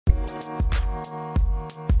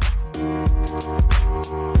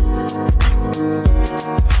Hello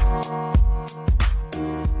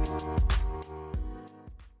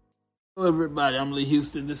everybody, I'm Lee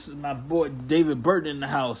Houston. This is my boy David Burton in the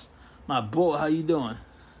house. My boy, how you doing?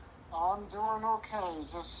 I'm doing okay.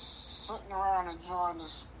 Just sitting around enjoying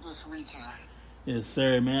this weekend. Yes,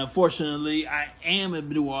 sir, man. Fortunately, I am in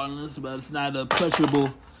New Orleans, but it's not a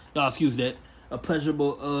pleasurable. No, excuse that. A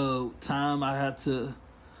pleasurable time. I have to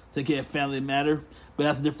take care of family matter, but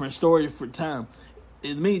that's a different story for time.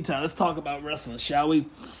 In the meantime, let's talk about wrestling, shall we?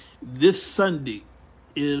 This Sunday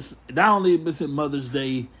is not only within Mother's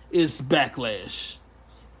Day, it's Backlash.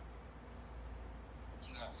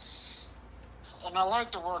 Yes. And I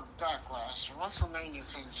like the word backlash. WrestleMania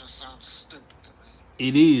thing just sounds stupid to me.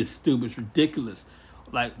 It is stupid. It's ridiculous.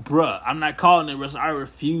 Like, bruh, I'm not calling it wrestling. I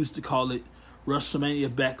refuse to call it WrestleMania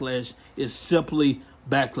Backlash. It's simply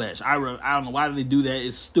Backlash. I don't know why they do that.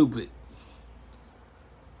 It's stupid.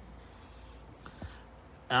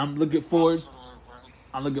 I'm looking forward. Absolutely.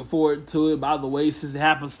 I'm looking forward to it. By the way, since it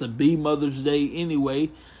happens to be Mother's Day anyway,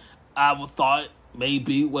 I would thought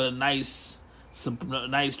maybe what a nice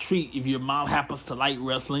treat if your mom happens to like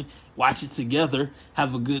wrestling, watch it together,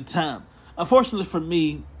 have a good time. Unfortunately for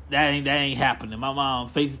me, that ain't happening. My mom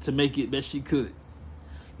faced it to make it best she could.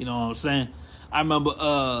 You know what I'm saying? I remember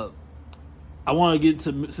I want to get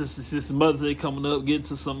to since Mother's Day coming up, get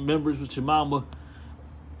into some memories with your mama.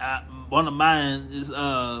 One of mine is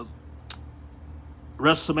WrestleMania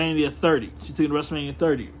 30. She took it to WrestleMania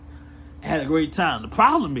 30. Had a great time. The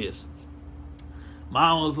problem is,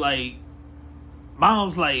 mom was like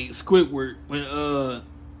Squidward when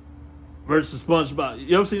versus SpongeBob.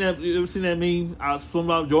 You ever seen that? You ever seen that meme?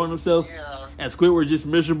 SpongeBob enjoying himself, Yeah. and Squidward just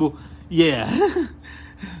miserable. Yeah.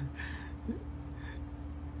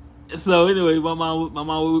 So anyway, I took my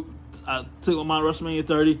mom to WrestleMania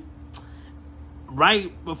 30.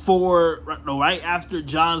 Right after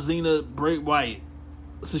John Cena Bray Wyatt,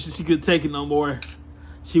 so she couldn't take it no more.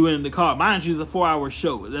 She went in the car. Mind you, it's a 4-hour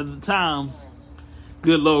show. At the time,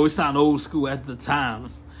 good Lord, we sound old school at the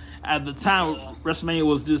time. At the time, WrestleMania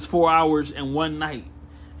was just 4 hours and one night.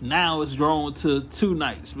 Now it's grown to 2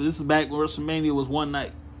 nights. But this is back when WrestleMania was one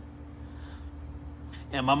night.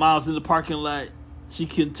 And my mom's in the parking lot. She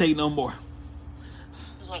couldn't take no more.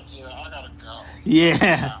 She's like, yeah, I gotta go.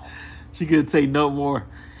 Yeah. She couldn't take no more.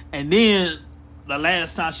 And then, the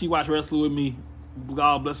last time she watched wrestling with me,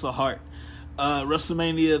 God bless her heart,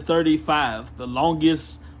 WrestleMania 35, the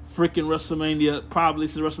longest freaking WrestleMania probably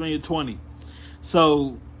since WrestleMania 20.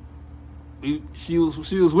 So she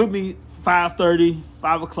was with me 5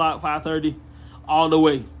 o'clock, 5:30, all the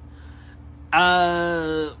way.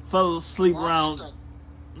 Fell asleep around.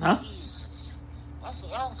 Jesus,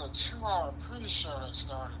 that was a 2-hour pre-show that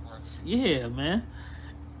started with. Yeah, man.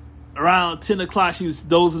 Around 10 o'clock, she was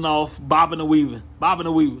dozing off, bobbing and weaving.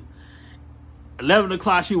 11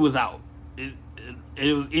 o'clock, she was out. It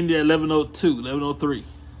was ended at 11:02, 11:03.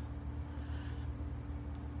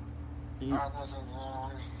 That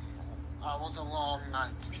was a long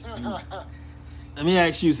night. Let me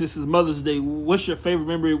ask you, since it's Mother's Day, what's your favorite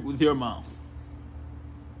memory with your mom?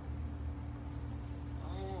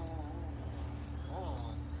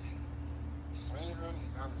 Favorite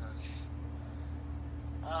memory?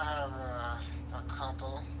 I have a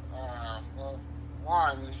couple. Well,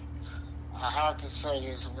 one, I have to say,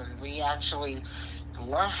 is when we actually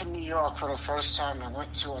left New York for the first time and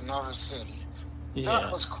went to another city. Yeah. That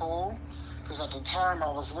was cool, because at the time I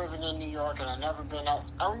was living in New York and I'd never been out.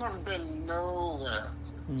 I've never been nowhere.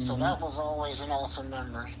 Mm-hmm. So that was always an awesome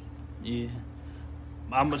memory. Yeah.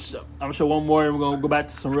 I'm gonna show one more and we're going to go back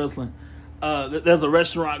to some wrestling. There's a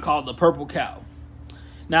restaurant called the Purple Cow.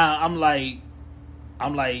 Now, I'm like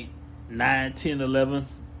 9, 10, 11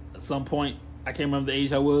 at some point. I can't remember the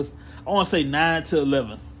age I was. I want to say 9 to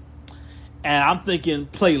 11. And I'm thinking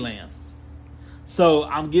Playland. So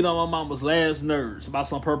I'm getting on my mama's last nerves about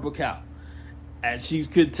some Purple Cow. And she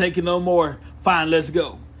couldn't take it no more. Fine, let's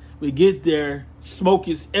go. We get there. Smoke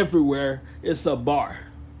is everywhere. It's a bar.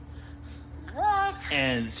 What?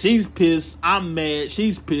 And she's pissed. I'm mad.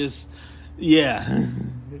 She's pissed. Yeah.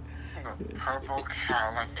 Purple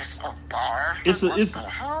Cow, like it's a bar? What the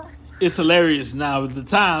hell? It's hilarious now. At the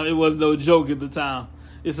time, it was no joke at the time.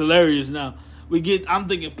 It's hilarious now. I'm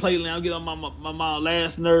thinking Playland. I'm getting on my mom's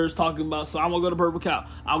last nerves talking about, so I'm going to go to Purple Cow.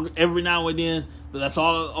 Every now and then, but that's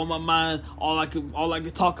all on my mind. All I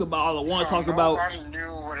could talk about, all I want to talk about. Nobody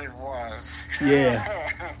knew what it was.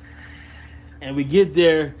 Yeah. And we get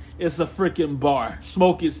there, it's a freaking bar.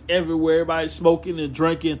 Smoke is everywhere. Everybody's smoking and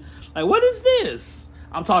drinking. Like, what is this?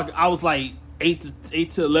 I was like 9 to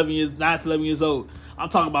 11 years old. I'm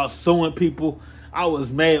talking about suing people. I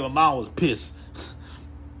was mad. My mom was pissed.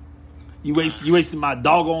 You wasted my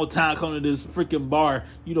doggone time coming to this freaking bar.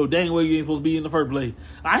 You know dang well you ain't supposed to be in the first place.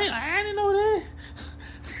 I didn't know that.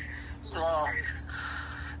 Well,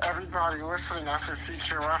 everybody listening, that's a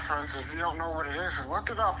feature reference. If you don't know what it is, look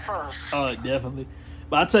it up first. Oh, definitely.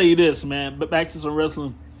 But I'll tell you this, man. But back to some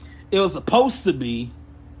wrestling. It was supposed to be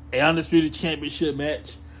a Undisputed Championship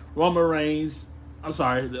match. Roman Reigns, the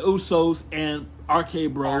Usos and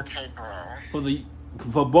RK Bro.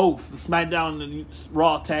 For both the SmackDown and the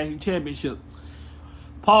Raw Tag Team Championship.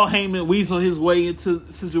 Paul Heyman weaseled his way into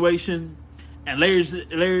the situation, and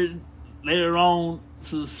later on,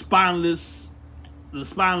 the spineless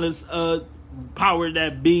power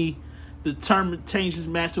that be determined to change his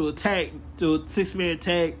match to a 6-man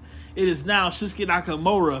tag. It is now Shinsuke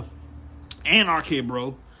Nakamura and RK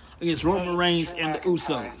Bro against Roman Reigns and the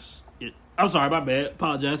Usos. I'm sorry, my bad.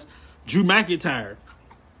 Apologize. Drew McIntyre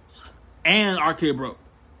and RK Bro.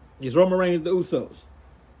 It's Roman Reigns and the Usos.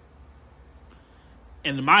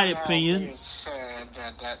 And in my opinion, it's said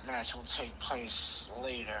that match will take place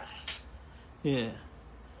later. Yeah.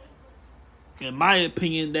 In my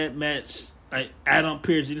opinion, that match, like Adam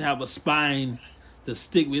Pearce didn't have a spine to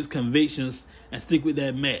stick with his convictions and stick with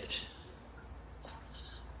that match.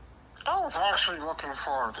 I was actually looking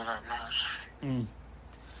forward to that match. Can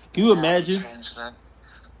you imagine? Can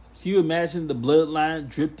you imagine the bloodline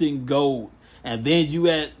dripped in gold, and then you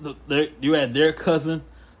had their cousin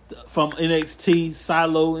from NXT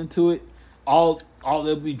silo into it? All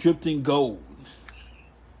they'll be dripped in gold.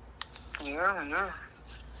 Yeah.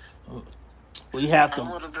 We have to.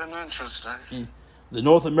 That would have been interesting. The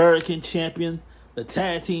North American champion, the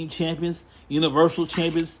tag team champions, Universal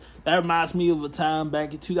champions. That reminds me of a time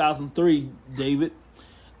back in 2003, David.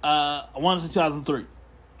 I want to say 2003.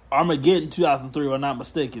 Armageddon 2003, if I'm not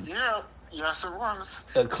mistaken. Yeah, yes it was.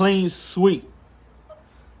 A clean sweep.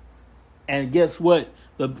 And guess what?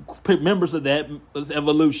 The members of that was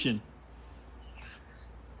Evolution.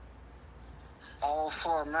 All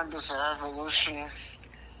 4 members of Evolution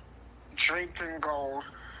draped in gold.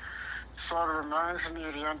 Sort of reminds me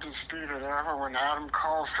of the Undisputed Era when Adam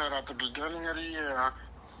Cole said at the beginning of the year,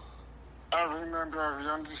 every member of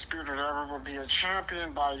the Undisputed Era will be a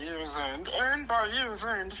champion by year's end. And by year's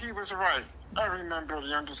end, he was right. Every member of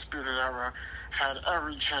the Undisputed Era had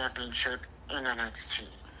every championship in NXT.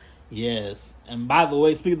 Yes. And by the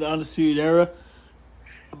way, speaking of the Undisputed Era,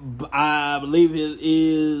 I believe it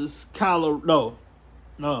is No.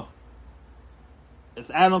 It's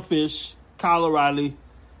Adam Fish, Kyle O'Reilly,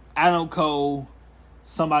 Adam Cole,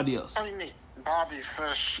 somebody else. I mean, Bobby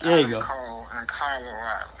Fish, there Adam Cole, and Kyle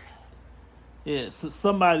O'Reilly. Yeah, so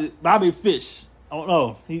somebody, Bobby Fish. I don't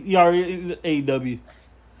know. He already AEW.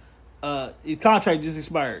 His contract just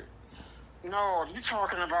expired. No, you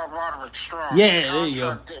talking about Roderick Strong. Yeah, there you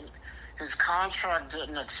go. His contract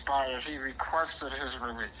didn't expire. He requested his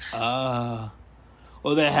release. Well,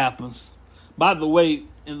 that happens. By the way,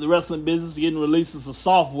 in the wrestling business, getting released is a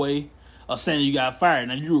soft way of saying you got fired.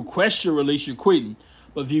 Now, you request your release, you're quitting.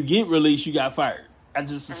 But if you get released, you got fired.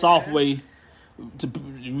 That's just a soft way to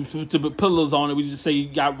put pillows on it. We just say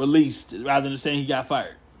you got released rather than saying he got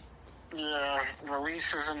fired. Yeah,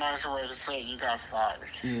 release is a nice way to say you got fired.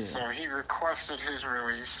 Yeah. So he requested his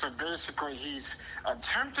release. So basically, he's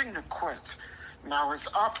attempting to quit. Now,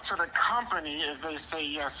 it's up to the company if they say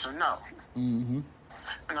yes or no. Mm-hmm.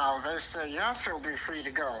 Now, if they say yes, he'll be free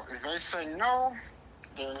to go. If they say no,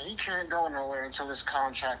 then he can't go nowhere until his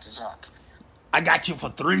contract is up. I got you for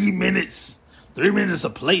 3 minutes. 3 minutes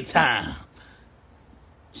of playtime.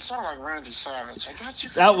 You sound like Randy Savage. I got you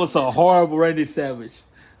for That was 3 a minutes. horrible Randy Savage.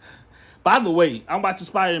 By the way, I'm watching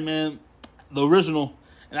Spider-Man, the original,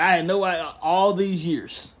 and I had no idea all these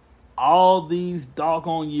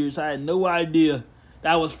doggone years, I had no idea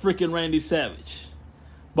that was freaking Randy Savage.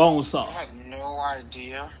 Bonesaw. I had no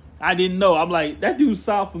idea. I didn't know. I'm like, that dude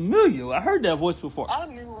sound familiar. I heard that voice before. I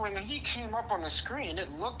knew when he came up on the screen, it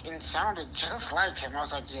looked and sounded just like him. I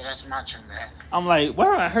was like, yeah, that's Macho Man. I'm like,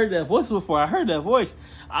 where I heard that voice before? I heard that voice.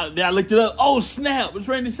 Then I looked it up. Oh, snap. It's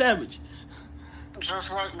Randy Savage.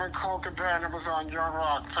 Just like when Cole Cabana was on Young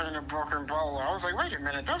Rock playing a broken bowler. I was like, wait a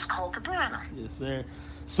minute, that's Cole Cabana. Yes, sir.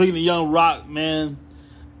 Speaking of Young Rock, man,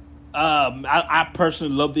 I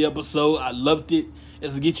personally loved the episode. I loved it.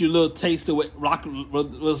 It's to get you a little taste of what Rock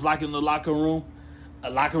was like in the locker room.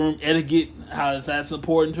 Locker room etiquette, how that's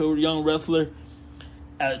important to a young wrestler.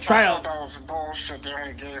 Tryout. I thought that was bullshit. They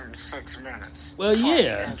only gave him 6 minutes. Well, plus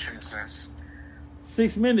yeah. Entrances.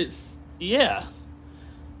 6 minutes, yeah.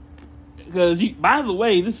 Because by the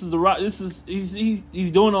way, this is the Rock. He's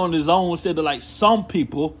doing it on his own instead of like some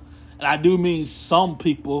people, and I do mean some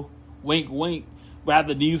people. Wink, wink.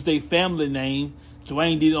 Rather than use their family name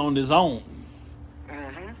Dwayne did it on his own.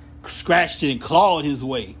 Mm-hmm. Scratched and clawed his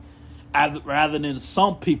way, rather than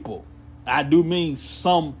some people. I do mean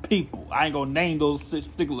some people. I ain't gonna name those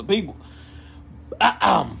particular people.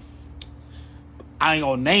 I ain't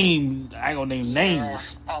gonna name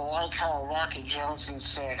names. I like how Rocky Johnson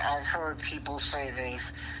said, I've heard people say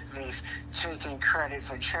they've taken credit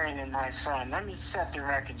for training my son. Let me set the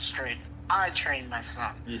record straight. I trained my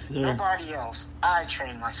son. Yes, sir. Nobody else. I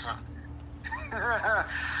trained my son.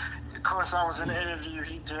 Of course, I was in an interview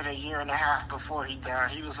he did a year and a half before he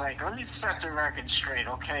died. He was like, let me set the record straight,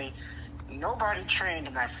 okay? Nobody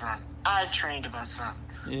trained my son. I trained my son.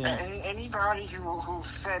 Yeah. Anybody who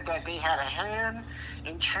said that they had a hand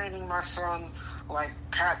in training my son, like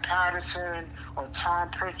Pat Patterson or Tom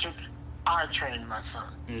Pritchard, I trained my son.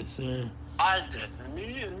 Yes, sir. I did.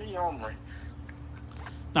 Me and me only.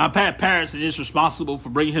 Now, Pat Patterson is responsible for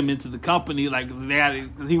bringing him into the company. Like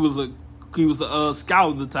he was a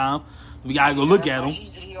scout at the time. We gotta go look at him.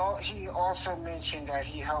 He also mentioned that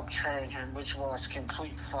he helped train him, which was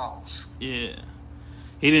complete false. Yeah,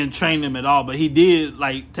 he didn't train him at all, but he did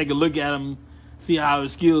like take a look at him, see how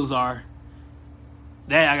his skills are.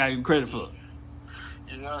 That I gotta give credit for.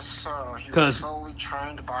 Yes, sir. He was solely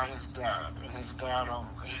trained by his dad and his dad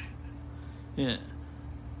only. Yeah,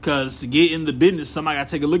 because to get in the business, somebody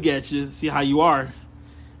gotta take a look at you, see how you are.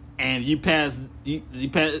 And you pass, you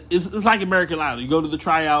pass. It's like American Idol. You go to the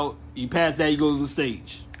tryout, you pass that, you go to the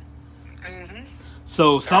stage. Mm-hmm.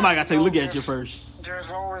 So somebody got to take a look at you first.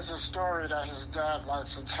 There's always a story that his dad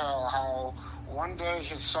likes to tell how one day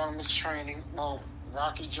his son was training. Well,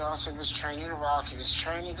 Rocky Johnson was training The Rock. He was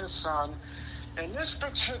training his son. And this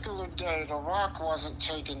particular day, The Rock wasn't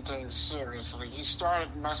taking things seriously. He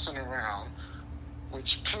started messing around,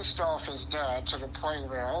 which pissed off his dad to the point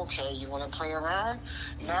where, okay, you want to play around?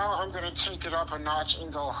 Now I'm going to take it up a notch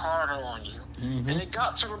and go harder on you. Mm-hmm. And it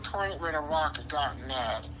got to the point where The Rock got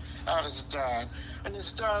mad at his dad. And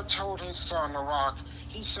his dad told his son, The Rock,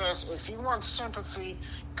 he says, if you want sympathy,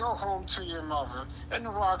 go home to your mother. And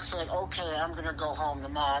The Rock said, okay, I'm going to go home to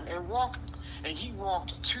mom. And he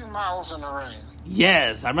walked 2 miles in the rain.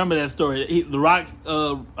 Yes, I remember that story.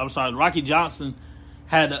 Rocky Johnson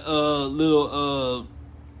had a little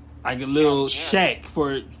shack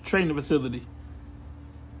for a training facility.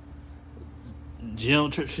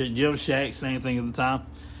 Gym shack, same thing at the time.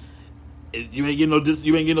 You ain't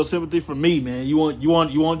getting no sympathy from me, man. You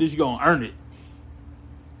want this, you gonna earn it.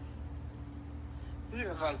 He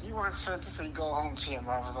was like, you want sympathy, go home to your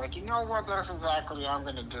mom. I was like, you know what, that's exactly what I'm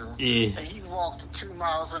gonna do. Yeah. And he walked 2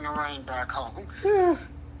 miles in the rain back home.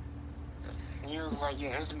 He was like,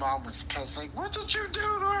 yeah, his mom was pissed. Like, what did you do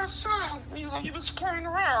to our son? He was like, he was playing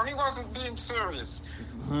around. He wasn't being serious.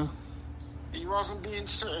 Uh-huh. He wasn't being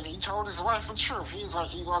serious. He told his wife the truth. He was like,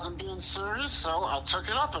 he wasn't being serious, so I took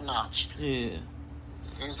it up a notch. Yeah.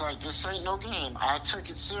 He was like, this ain't no game. I took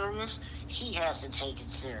it serious. He has to take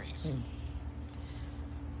it serious.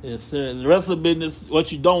 Yes, sir. The rest of the business,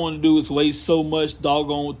 what you don't want to do is waste so much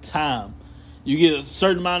doggone time. You get a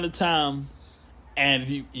certain amount of time, and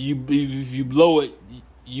if you blow it,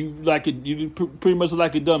 you pretty much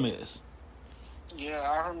like a dumbass. Yeah,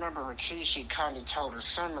 I remember Rikishi kind of told a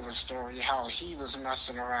similar story, how he was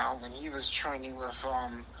messing around when he was training with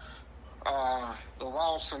the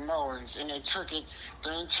Wild Samoans, and they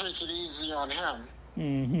didn't take it easy on him.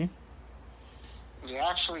 Mm-hmm. They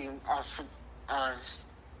actually,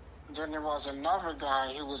 then there was another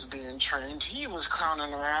guy who was being trained. He was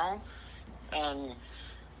clowning around, and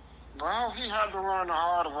well, he had to learn the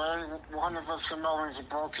hard way. One of the Samoans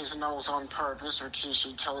broke his nose on purpose.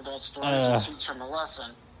 Rikishi told that story to teach him a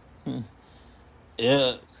lesson.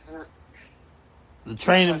 Yeah. The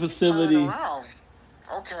training facility.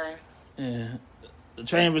 Okay. Yeah. The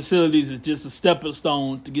training facilities is just a stepping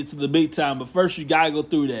stone to get to the big time. But first, you gotta go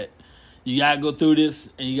through that. You gotta go through this,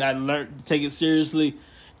 and you gotta learn to take it seriously.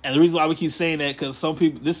 And the reason why we keep saying that, because some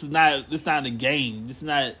people, this is not a game. This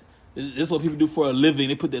is what people do for a living.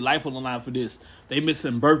 They put their life on the line for this. They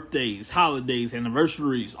missing birthdays, holidays,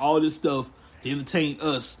 anniversaries, all this stuff to entertain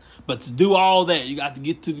us. But to do all that, you got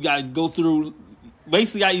to go through.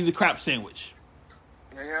 Basically, got to eat a crap sandwich.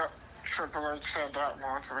 Yeah, Triple H said that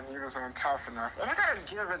once when he was on Tough Enough, and I gotta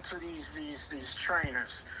give it to these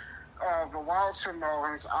trainers. The Wild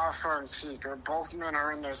Samoans, Alpha and Seeker, both men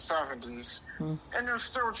are in their 70s, and they're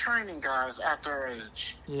still training guys at their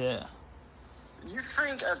age. Yeah. You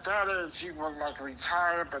think at that age you would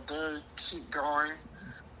retire, but they keep going.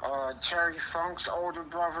 Terry Funk's older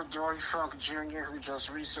brother, Dory Funk Jr., who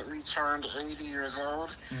just recently turned 80 years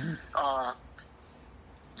old,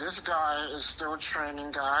 this guy is still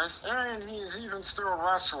training guys, and he is even still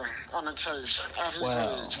wrestling on occasion at his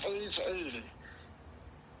age 80.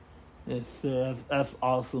 Yes, that's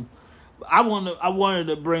awesome. I wanted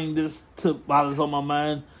to bring this to while it's on my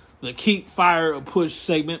mind, the keep, fire, or push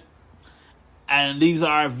segment, and these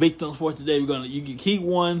are our victims for today. You can keep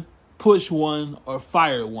one, push one, or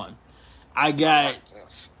fire one. I got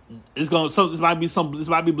this might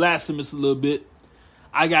be blasphemous a little bit.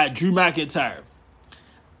 I got Drew McIntyre.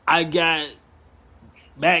 I got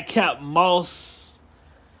Madcap Moss,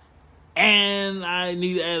 and I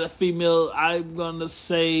need to add a female. I'm gonna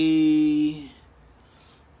say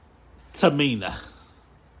Tamina.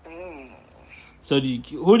 So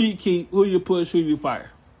who do you keep? Who do you push? Who do you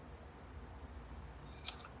fire?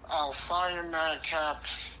 I'll fire Madcap.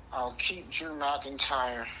 I'll keep Drew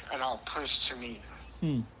McIntyre, and I'll push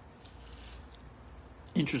Tamina.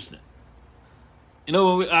 Interesting. You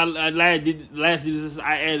know, when I added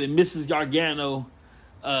Mrs. Gargano,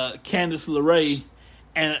 Candice LeRae,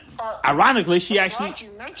 and ironically, she actually.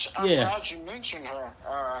 I'm glad you mentioned her.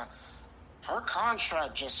 Her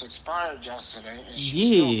contract just expired yesterday, and she's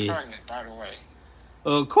still pregnant, by the way.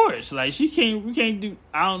 Of course, like we can't do.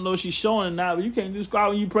 I don't know if she's showing it now, but you can't do squat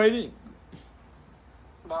when you pregnant.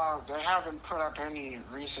 Well, they haven't put up any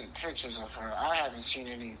recent pictures of her. I haven't seen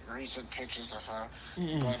any recent pictures of her,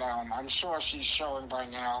 but I'm sure she's showing by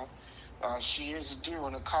now. She is due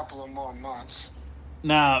in a couple of more months.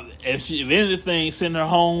 Now, if anything, send her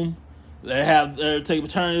home. Let her take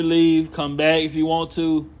maternity leave. Come back if you want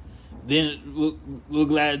to. Then we're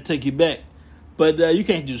glad to take you back. But you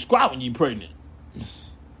can't do squat when you're pregnant.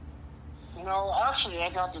 No, actually, I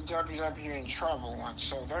got the WWE in trouble once,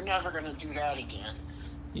 so they're never going to do that again.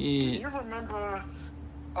 Yeah. Do you remember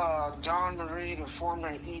Dawn Marie, the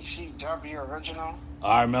former ECW original?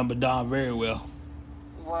 I remember Dawn very well.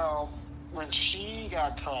 Well, when she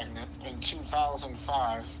got pregnant in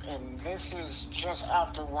 2005, and this is just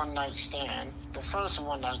after One Night Stand, the first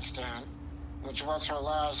One Night Stand, which was her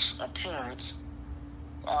last appearance,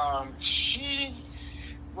 she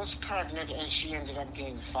was pregnant and she ended up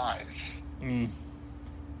getting fired.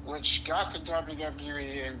 Which got the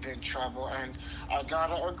WWE in big trouble, and I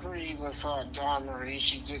gotta agree with Dawn Marie.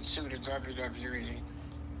 She did sue the WWE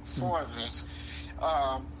for this.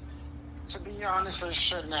 To be honest, they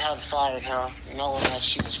shouldn't have fired her, knowing that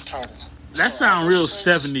she was pregnant. That sounds real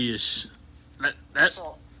 70-ish.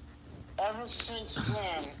 So, ever since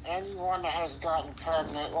then, anyone that has gotten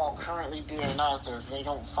pregnant while currently being active, they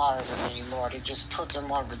don't fire them anymore. They just put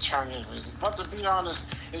them on maternity leave. But to be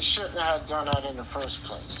honest, they shouldn't have done that in the first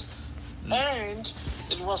place. And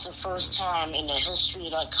it was the first time in the history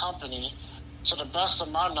of that company, to the best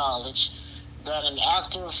of my knowledge, that an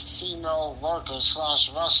active female worker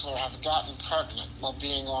 / wrestler have gotten pregnant while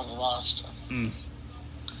being on the roster.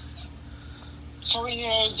 So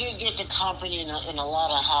yeah, it did get the company in a lot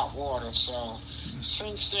of hot water. So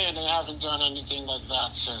since then, they haven't done anything like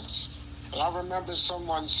that since. And I remember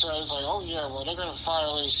someone says like, "Oh yeah, well they're gonna fire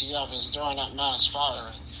Lacey Evans during that mass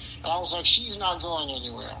firing," and I was like, "She's not going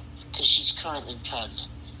anywhere because she's currently pregnant."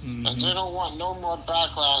 And they don't want no more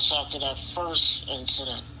backlash after that first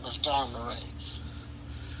incident with Dawn Marie.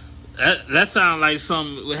 That sounds like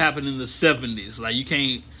something would happen in the 70s. Like you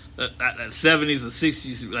can't. 70s or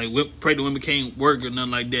 60s, like pregnant women can't work or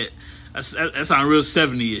nothing like that. That sounds real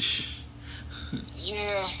 70-ish.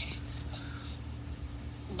 Yeah.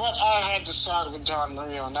 But I had to side with Dawn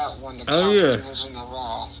Marie on that one. The company was in the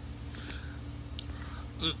wrong.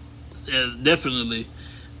 Yeah, definitely.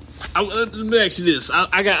 Let me ask you this.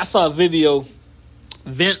 I saw a video,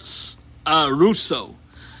 Vince Russo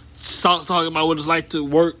talking about what it's like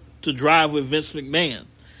to drive with Vince McMahon.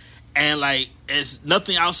 And it's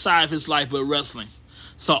nothing outside of his life but wrestling.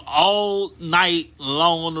 So all night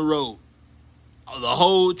long on the road, the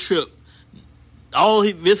whole trip, all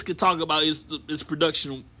Vince could talk about is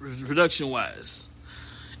production wise.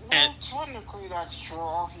 Well, technically that's true.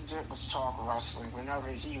 All he did was talk wrestling whenever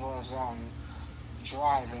he was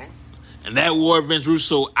driving. And that wore Vince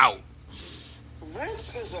Russo out.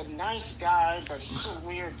 Vince is a nice guy, but he's a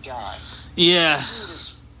weird guy. Yeah. Dude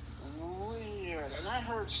is weird. And I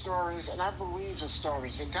heard stories, and I believe the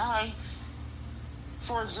stories. The guy,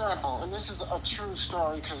 for example, and this is a true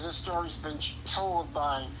story because this story's been told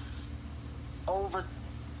by over,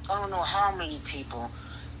 I don't know how many people,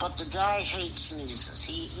 but the guy hates sneezes.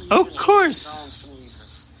 He of even course. hates his own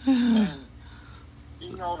sneezes. And,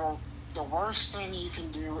 you know, the worst thing you can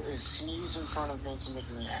do is sneeze in front of Vince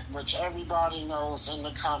McMahon, which everybody knows in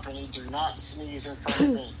the company, do not sneeze in front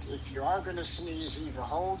of Vince. If you are going to sneeze, either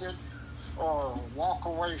hold it or walk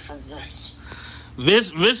away from Vince.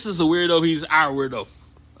 Vince is a weirdo. He's our weirdo.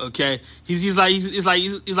 Okay, he's like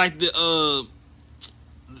the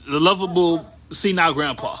lovable senile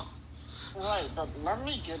grandpa. Right, but let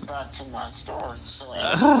me get back to my story. So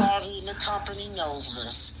everybody in the company knows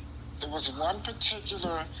this. There was one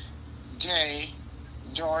particular day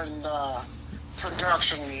during the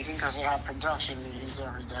production meeting, because they have production meetings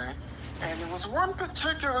every day, and there was one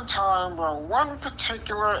particular time where one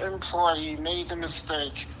particular employee made the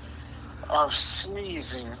mistake of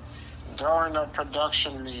sneezing during a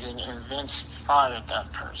production meeting, and Vince fired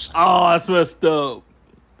that person. Oh, that's messed up.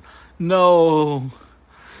 No.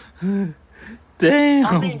 Damn.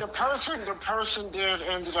 I mean, the person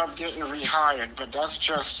ended up getting rehired, but that's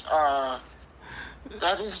just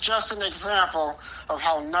that is just an example of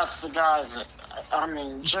how nuts the guy's. I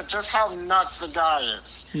mean, just how nuts the guy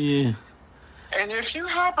is. Yeah. And if you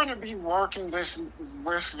happen to be working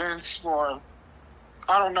with Vince for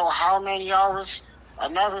I don't know how many hours,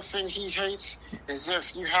 another thing he hates is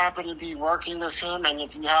if you happen to be working with him and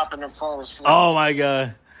if you happen to fall asleep. Oh my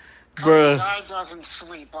God. Because the guy doesn't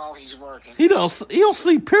sleep while he's working. He don't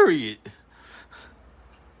sleep, period.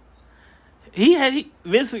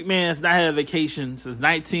 Vince McMahon's not had a vacation since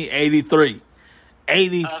 1983.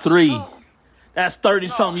 83. That's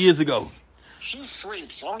 30-something years ago. He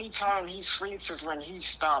sleeps. Only time he sleeps is when he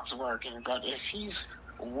stops working. But if he's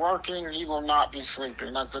working, he will not be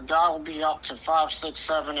sleeping. Like, the guy will be up to 5, 6,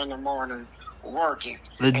 7 in the morning working.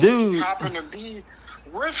 If you happen to be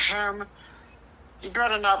with him, you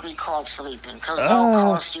better not be caught sleeping, because that'll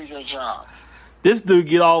cost you your job. This dude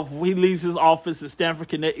get off. He leaves his office in Stamford,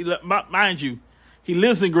 Connecticut. Mind you, he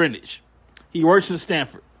lives in Greenwich. He works in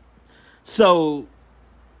Stamford. So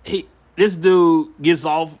this dude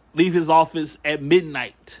leave his office at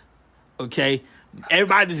midnight. Okay,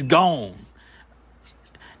 everybody's gone,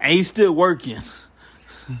 and he's still working.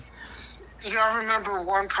 Yeah, I remember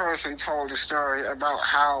one person told a story about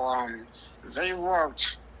how they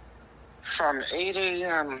worked from 8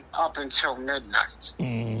 a.m. up until midnight.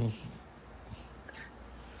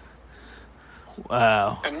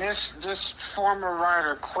 Wow. And this former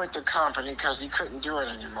writer quit the company because he couldn't do it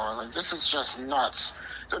anymore. Like, this is just nuts.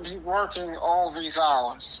 To be working all these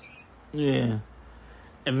hours. Yeah.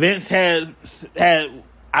 And Vince had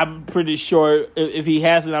I'm pretty sure, if he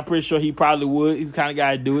hasn't, I'm pretty sure he probably would. He's the kind of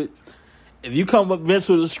guy to do it. If you come up, Vince,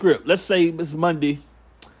 with a script, let's say it's Monday,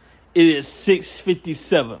 it is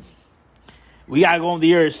 6:57. We gotta go on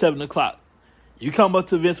the air at 7 o'clock. You come up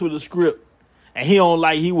to Vince with a script, and he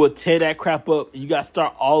will tear that crap up, and you gotta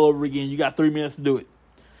start all over again. You got 3 minutes to do it.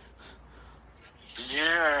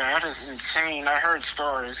 Yeah, that is insane. I heard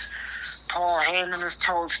stories. Paul Heyman has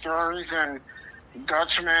told stories, and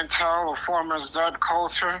Dutch Mantel, a former Zed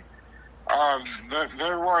Coulter,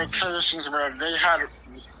 there were occasions where they had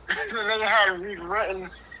rewritten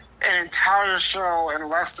an entire show in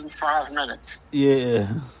less than 5 minutes. Yeah.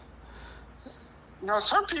 You know,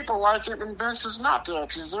 some people like it when Vince is not there,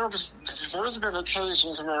 because there's been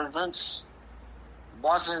occasions where Vince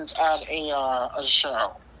wasn't at a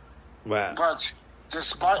show. Wow. But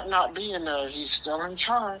despite not being there, he's still in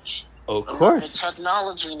charge. Of course. The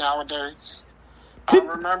technology nowadays. I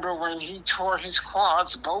remember when he tore his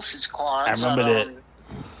quads, both his quads. I remember that.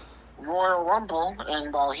 Royal Rumble,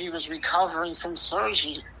 and while he was recovering from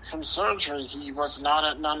surgery, he was not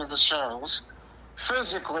at none of the shows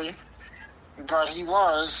physically. But he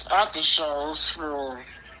was at the shows through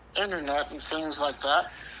internet and things like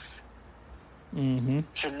that. Mm-hmm.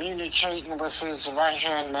 Communicating with his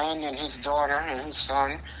right-hand man and his daughter and his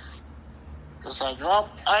son. It's like, well,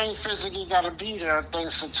 I ain't physically got to be there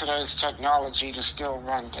thanks to today's technology to still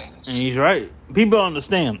run things. And he's right. People don't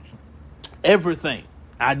understand. Everything.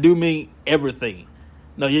 I do mean everything.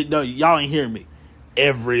 No, y'all ain't hearing me.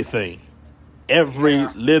 Everything. Every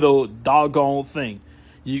little doggone thing.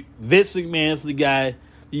 Vince McMahon's the guy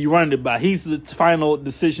you run it by. He's the final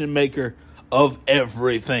decision maker of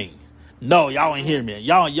everything. No, y'all ain't hear me.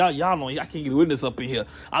 Y'all don't. I can't get a witness up in here.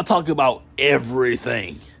 I'm talking about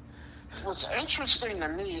everything. What's interesting to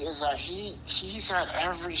me is that he's at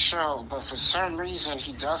every show, but for some reason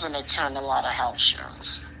he doesn't attend a lot of house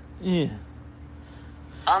shows. Yeah.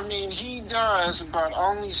 I mean, he does, but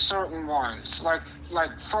only certain ones. Like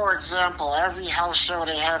for example, every house show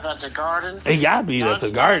they have at the Garden. It gotta be at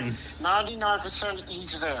the Garden. 99%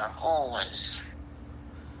 he's there, always.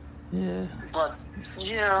 Yeah. But,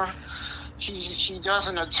 yeah, he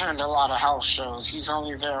doesn't attend a lot of house shows. He's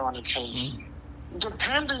only there on occasion. Mm-hmm.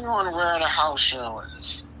 Depending on where the house show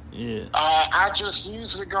is. Yeah. I just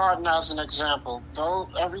use the Garden as an example. Though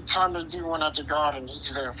every time they do one at the Garden,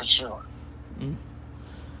 he's there for sure. Mm-hmm.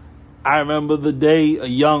 I remember the day a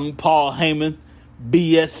young Paul Heyman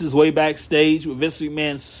BS's way backstage with Vince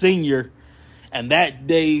McMahon Sr., and that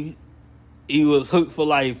day he was hooked for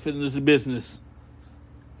life in this business.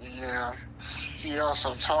 Yeah. He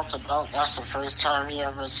also talked about that's the first time he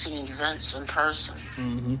ever seen Vince in person.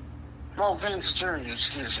 Mm-hmm. Well, Vince Jr.,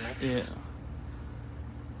 excuse me. Yeah.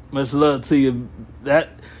 Much love to you. That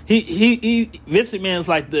he Vince McMahon's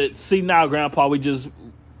like the see now grandpa. We just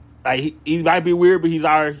like he might be weird, but he's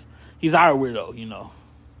our weirdo, you know.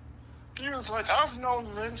 He was like, I've known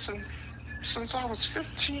Vince since I was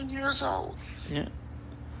 15 years old. Yeah.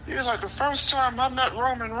 He was like, the first time I met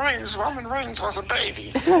Roman Reigns was a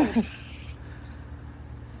baby.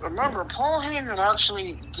 Remember, Paul Heyman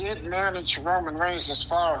actually did manage Roman Reigns'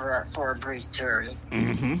 father for a brief period.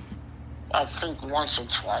 Mm-hmm. I think once or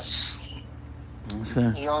twice.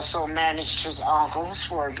 Okay. He also managed his uncles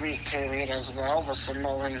for a brief period as well, the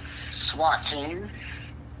Samoan SWAT team.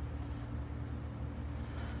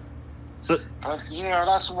 But yeah,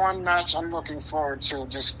 that's one match I'm looking forward to,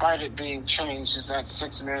 despite it being changed, is that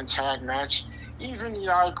 6-man tag match. Even the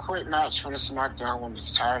I Quit match for the SmackDown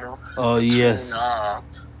Women's title. Oh, yes.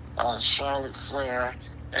 Charlotte Flair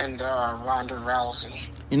and Ronda Rousey.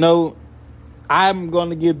 You know, I'm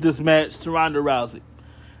going to give this match to Ronda Rousey.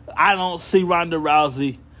 I don't see Ronda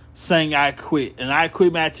Rousey saying I quit. An I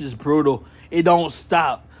quit match is brutal. It don't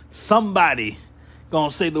stop. Somebody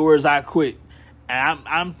going to say the words I quit. And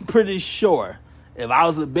I'm pretty sure if I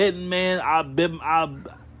was a betting man, I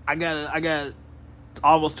got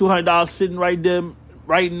almost $200 sitting right there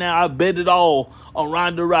right now. I bet it all on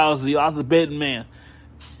Ronda Rousey. I was a betting man.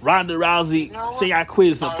 Ronda Rousey say I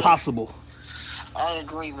quit is impossible. I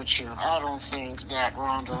agree with you. I don't think that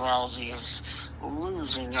Ronda Rousey is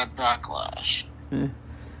losing at Backlash.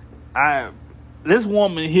 This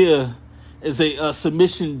woman here is a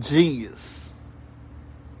submission genius.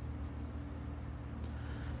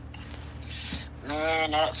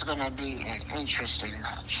 Man, that's going to be an interesting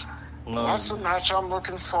match. That's a match I'm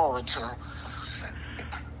looking forward to.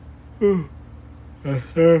 I'm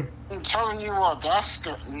telling you what,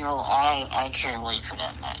 I can't wait for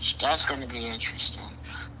that match. That's going to be interesting.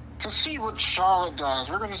 To see what Charlotte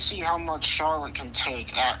does, we're going to see how much Charlotte can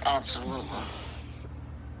take. Absolutely.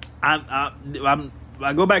 I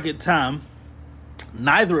go back in time.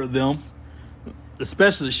 Neither of them,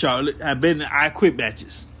 especially Charlotte, have been in I Quit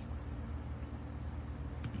matches.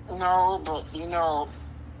 No, but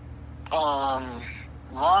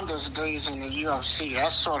Ronda's days in the UFC,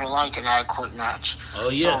 that's sort of like an I Quit match. Oh,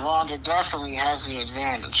 yeah. So Ronda definitely has the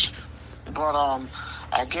advantage. But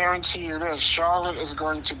I guarantee you this, Charlotte is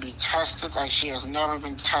going to be tested like she has never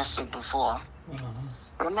been tested before.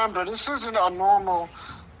 Mm-hmm. Remember, this isn't a normal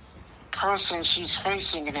person she's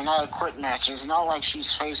facing in an I Quit match. It's not like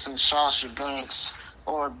she's facing Sasha Banks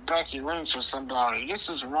or Becky Lynch or somebody. This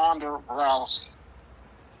is Ronda Rousey.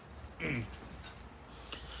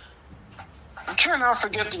 I cannot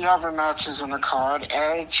forget the other matches on the card.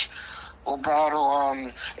 Edge will battle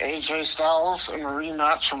AJ Styles in a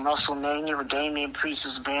rematch from WrestleMania with Damian Priest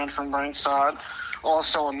is banned from ringside.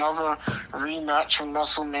 Also another rematch from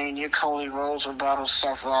WrestleMania. Cody Rhodes will battle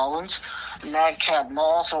Seth Rollins. Madcap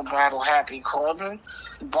Moss will battle Happy Corbin.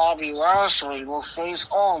 Bobby Lashley will face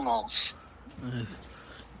Almost. Did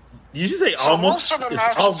you say so Almost? Most of the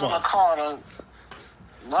matches on the card are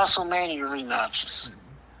WrestleMania rematches.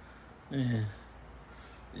 Yeah.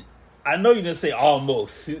 I know you didn't say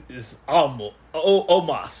almost. It's almost.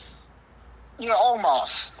 Almost. Yeah,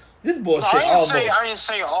 almost. This boy said almost. I didn't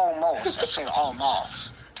say almost. I said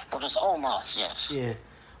almost. But it's almost, yes. Yeah.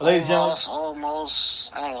 Ladies and gentlemen.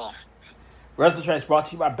 Almost. Wrestling Trash brought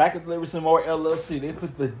to you by Back of Delivery Some More LLC. They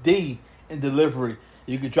put the D in delivery.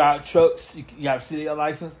 You can drive trucks. You have a CDL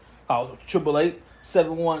license. Call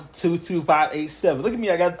 888-712-2587. Look at me.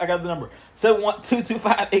 I got the number.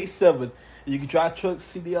 712-2587. You can drive trucks,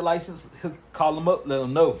 CDL license. Call them up. Let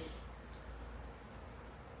them know.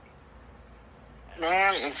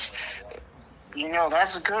 Man, that's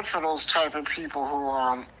good for those type of people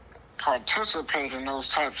who participate in those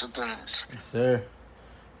types of things. Yes, sir.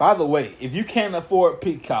 By the way, if you can't afford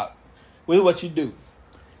Peacock, what you do.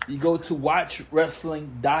 You go to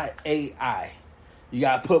watchwrestling.ai. You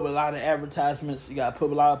got to put up a lot of advertisements. You got to put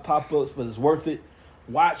up a lot of pop-ups, but it's worth it.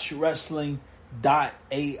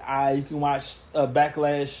 Watchwrestling.ai. You can watch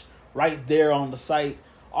Backlash right there on the site.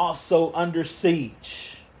 Also, Under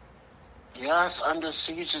Siege. Yes, Under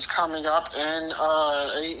Siege is coming up in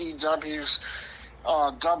AEW's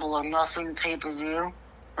Double or Nothing pay-per-view,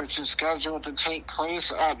 which is scheduled to take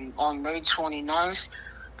place on May 29th.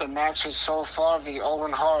 The matches so far, the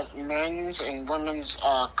Owen Hart men's and women's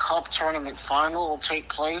cup tournament final will take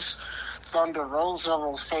place. Thunder Rosa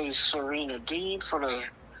will face Serena Deeb for the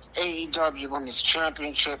AEW Women's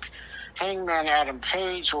Championship. Hangman Adam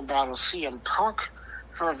Page will battle CM Punk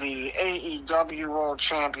for the AEW World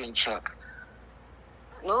Championship.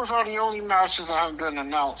 Those are the only matches that have been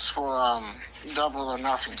announced for Double or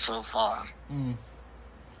Nothing so far.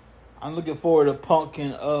 I'm looking forward to Punk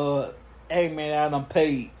and Hangman Adam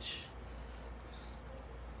Page.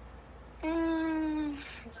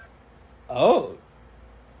 Oh,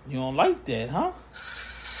 you don't like that, huh?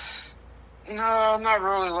 No, I'm not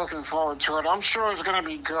really looking forward to it. I'm sure it's going to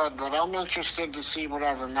be good, but I'm interested to see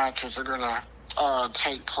whatever matches are going to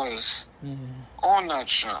take place on that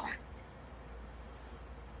show.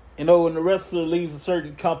 You know, when the wrestler leaves a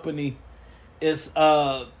certain company, it's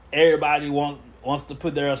everybody wants to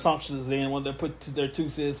put their assumptions in when they put their 2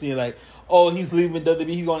 cents in, like, oh, he's leaving WWE,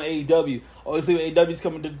 he's going to AEW. Oh, he's leaving AEW, he's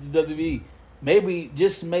coming to WWE. Maybe,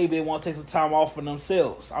 just maybe, they want to take some time off for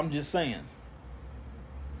themselves. I'm just saying.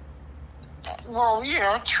 Well,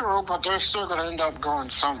 yeah, true, but they're still going to end up going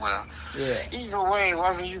somewhere. Yeah. Either way,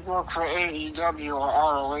 whether you work for AEW or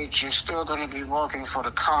ROH, you're still going to be working for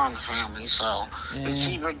the Khan family. So it's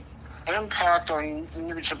either Impact or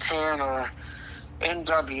New Japan or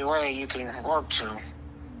NWA you can work to.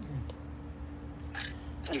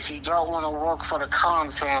 If you don't want to work for the Khan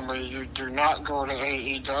family, you do not go to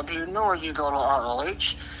AEW, nor you go to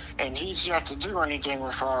ROH, and he's yet to do anything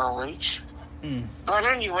with ROH. But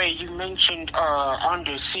anyway, you mentioned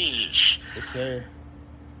Under Siege. Yes, sir.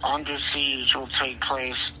 Under Siege will take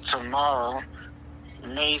place tomorrow,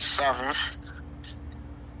 May 7th,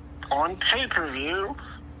 on pay-per-view.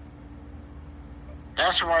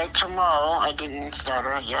 That's right, tomorrow. I didn't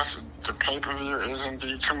stutter. Yes, the pay-per-view is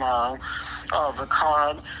indeed tomorrow. The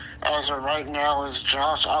card, as of right now, is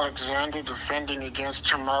Josh Alexander defending against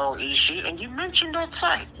Tomohiro Ishii. And you mentioned that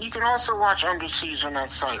site. You can also watch Under Siege on that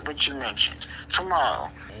site, which you mentioned. Tomorrow.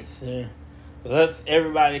 Yes, sir. Well,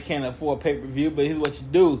 everybody can't afford pay-per-view, but here's what you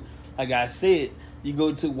do. Like I said, you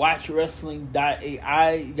go to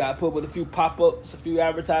watchwrestling.ai. You got to put with a few pop-ups, a few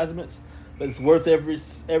advertisements, but it's worth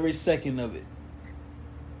every second of it.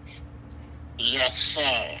 Yes,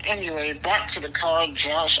 sir. Anyway, back to the card.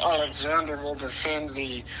 Josh Alexander will defend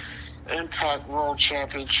the Impact World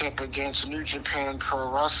Championship against New Japan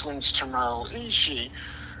Pro Wrestling's Tomohiro Ishii.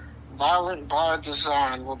 Violent by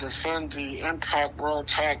Design will defend the Impact World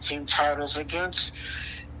Tag Team titles against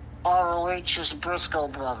ROH's Briscoe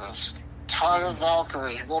Brothers. Taya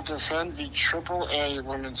Valkyrie will defend the AAA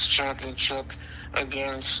Women's Championship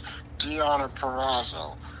against Deonna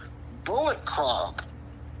Purrazzo. Bullet Club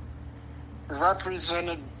Bullet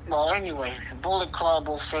Club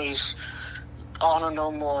will face Honor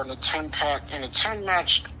No More in a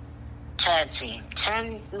 10-match tag team.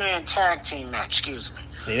 10-man tag team match, excuse me.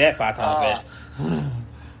 See that 5 times fast.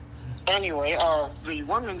 Anyway, the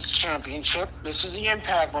Women's Championship, this is the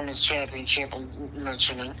Impact Women's Championship I'm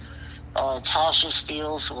mentioning. Tasha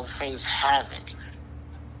Steelz will face Havoc.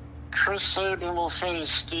 Chris Sabin will face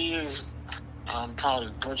Steve, I'm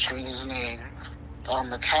probably butchering his name,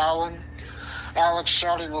 McCallum. Alex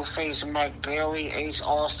Shelley will face Mike Bailey. Ace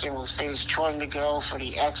Austin will face Troy Miguel for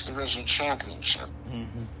the X Division Championship.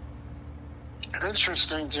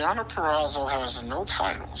 Interesting, Deonna Purrazzo has no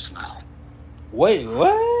titles now. Wait,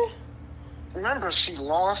 what? Remember, she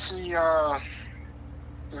lost well,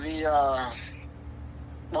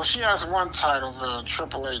 she has one title, the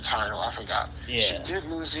AAA title, I forgot. Yeah. She did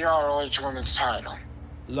lose the ROH Women's title.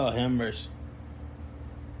 Lord have mercy.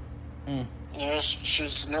 Yes,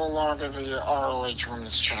 she's no longer the ROH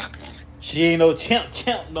Women's Champion. She ain't no champ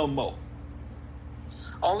no more.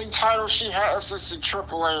 Only title she has is the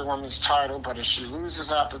AAA Women's title, but if she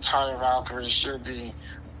loses out to Taya Valkyrie, she'll be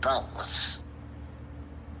beltless.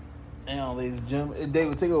 Now, ladies and gentlemen,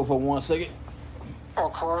 David, take over for 1 second.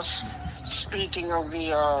 Of course, speaking of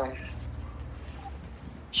the,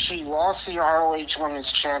 she lost the ROH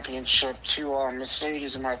Women's Championship to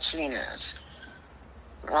Mercedes Martinez.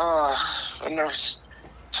 And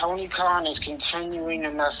Tony Khan is continuing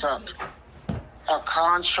to mess up. A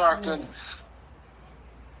contracted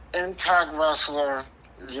Impact wrestler,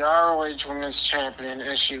 the ROH Women's Champion,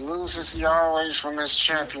 and she loses the ROH Women's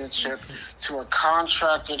Championship to a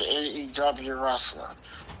contracted AEW wrestler.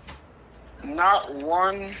 Not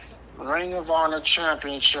one Ring of Honor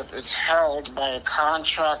championship is held by a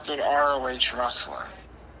contracted ROH wrestler.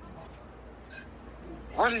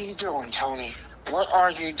 What are you doing, Tony? What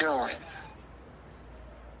are you doing?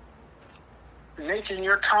 Making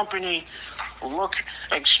your company look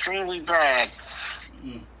extremely bad.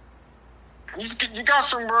 You got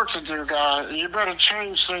some work to do, guy. You better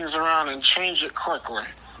change things around and change it quickly.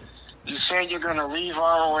 You said you're going to leave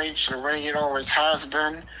ROH the way it always has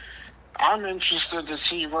been. I'm interested to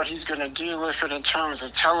see what he's going to do with it in terms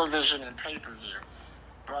of television and pay-per-view.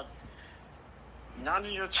 But none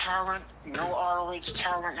of your talent, no ROH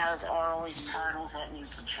talent has ROH titles. That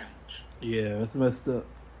needs to change. Yeah, that's messed up.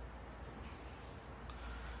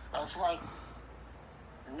 That's like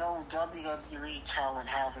no WWE talent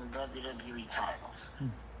having WWE titles.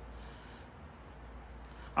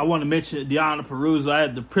 I want to mention Deonna Purrazzo. I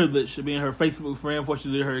had the privilege of being her Facebook friend before she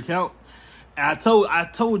did her account. And I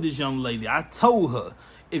told this young lady, I told her,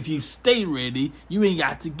 if you stay ready, you ain't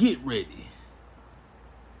got to get ready.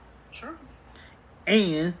 Sure.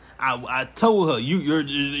 And I told her, you're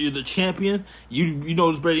the champion. You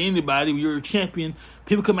know this better than anybody. You're a champion.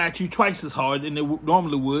 People come at you twice as hard than they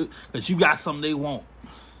normally would because you got something they want.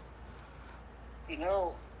 You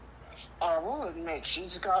know, I will admit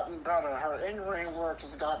she's gotten better. Her in-ring work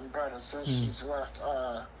has gotten better since she's left.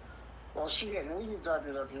 Well, she didn't leave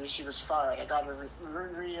WWE. She was fired. I got to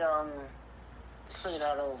say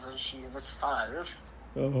that over. She was fired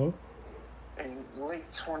in late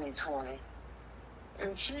 2020.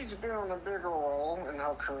 And she's been on a bigger role in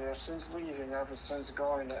her career since leaving, ever since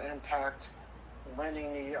going to Impact,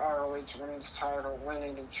 winning the ROH Women's title,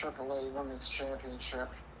 winning the AAA Women's Championship.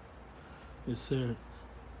 Yes, sir.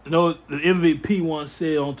 You know, the MVP once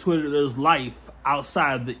said on Twitter, there's life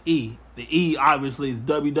outside the E. The E, obviously, is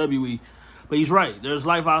WWE. But he's right. There's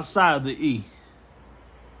life outside the E.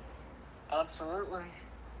 Absolutely.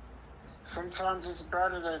 Sometimes it's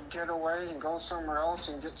better to get away and go somewhere else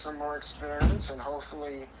and get some more experience and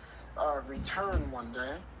hopefully return one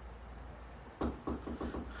day.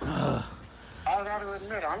 I gotta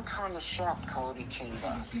admit, I'm kind of shocked Cody came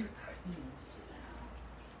back.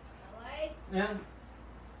 Yeah.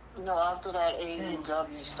 You know, after that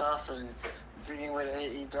AEW stuff and being with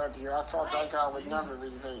AEW, I thought that guy would never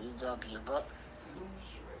leave AEW, but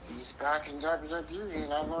he's back in WWE,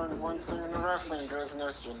 and I learned one thing in the wrestling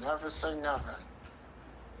business: you never say never.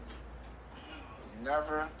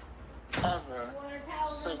 Never, ever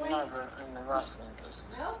say never in the wrestling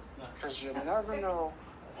business, because you never know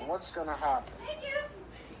what's going to happen.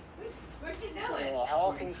 What you doing? Yeah,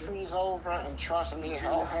 hell can freeze over, and trust me,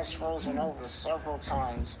 hell has frozen over several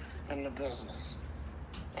times in the business.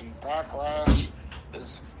 And Backlash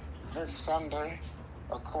is this Sunday.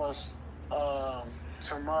 Of course,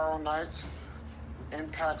 tomorrow night,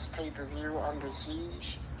 Impact's pay-per-view Under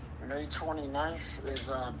Siege. May 29th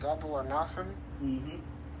is Double or Nothing. Mm-hmm.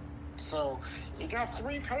 So, you got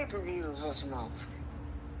 3 pay-per-views this month.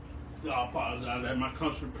 I apologize. I had my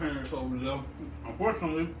country parents over there.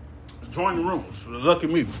 Unfortunately, join the room. So lucky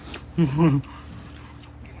me.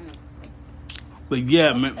 But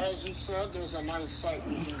yeah, man. As you said, there's a nice site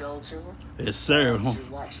you can go to. Yes, sir. To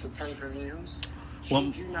watch the pay-per-views.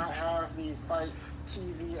 Should you not have the Fight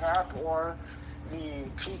TV app or the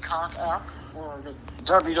Peacock app or the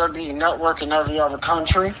WWE Network in every other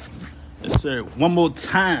country? Yes, sir. One more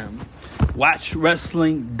time.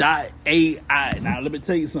 WatchWrestling.ai. Now, let me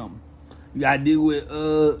tell you something. You got to deal with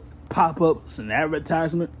pop-ups and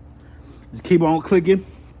advertisement. Just keep on clicking.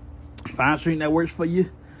 Find stream that works for you.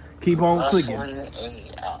 Keep on clicking.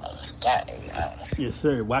 Yes,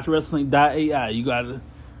 sir. WatchWrestling.ai. You're going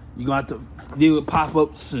to have to deal with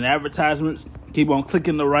pop-ups and advertisements. Keep on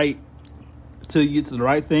clicking the right until you get to the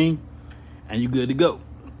right thing, and you're good to go.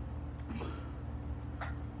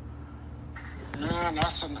 Man,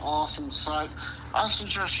 that's an awesome site. I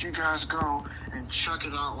suggest you guys go and check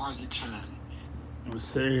it out while you can. Yes,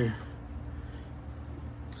 sir.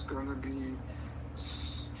 It's gonna be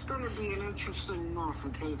an interesting month for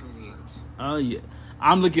pay-per-views. Oh yeah,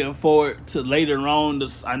 I'm looking forward to later on.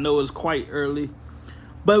 I know it's quite early,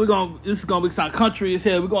 but this is gonna be some country as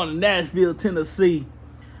hell. We're going to Nashville, Tennessee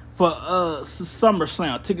for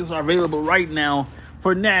SummerSlam. Tickets are available right now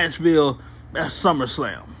for Nashville at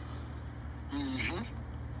SummerSlam.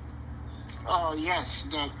 Oh, yes,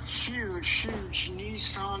 that huge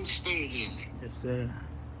Nissan Stadium. Yes, sir.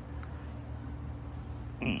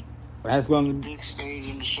 That's going to be big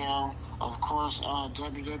stadium show. Of course,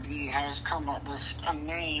 WWE has come up with a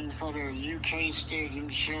name for the UK stadium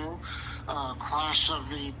show. Clash of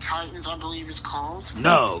the Titans, I believe it's called.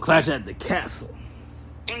 No, Clash at the Castle.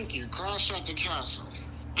 Thank you, Clash at the Castle.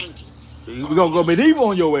 Thank you. We're going to go medieval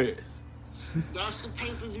on your ass. That's the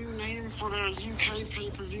pay-per-view name for the UK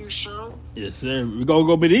pay-per-view show? Yes, sir. We're going to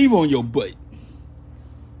go medieval on your butt.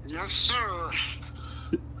 Yes, sir.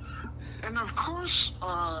 And, of course,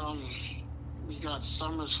 we got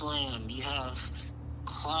SummerSlam. You have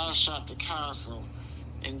Clash at the Castle.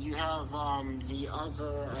 And you have the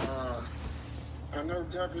other... I know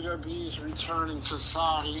WWE's returning to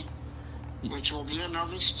Saudi which will be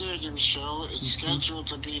another stadium show. It's scheduled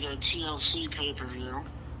to be their TLC pay-per-view.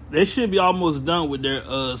 They should be almost done with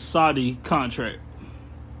their Saudi contract.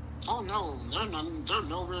 Oh, no. They're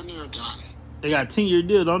nowhere near done. They got a 10-year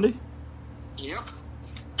deal, don't they? Yep.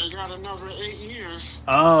 They got another 8 years.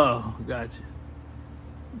 Oh, gotcha.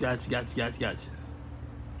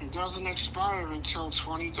 It doesn't expire until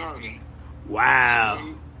 2030.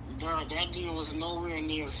 Wow. So that deal is nowhere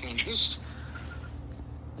near finished.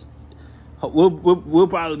 We'll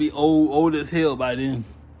probably be old as hell by then.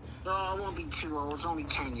 No, I won't be too old. It's only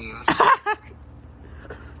 10 years.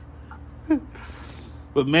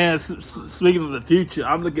 But man, speaking of the future,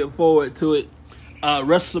 I'm looking forward to it.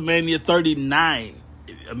 WrestleMania 39.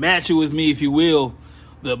 Imagine with me, if you will,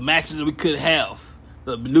 the matches that we could have.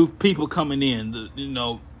 The new people coming in.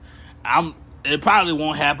 It probably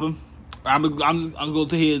won't happen. I'm going to go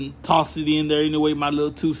ahead and toss it in there anyway, my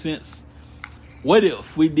little 2 cents. What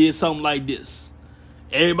if we did something like this?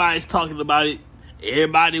 Everybody's talking about it.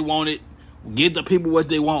 Everybody want it. Give the people what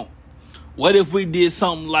they want. What if we did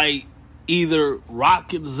something like either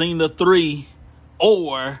Rock and Xena 3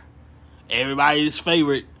 or everybody's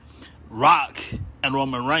favorite, Rock and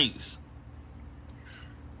Roman Reigns?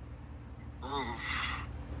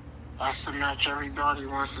 That's the match everybody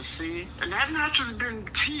wants to see. And that match has been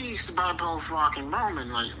teased by both Rock and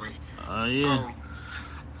Roman lately. Yeah. So,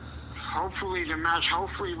 hopefully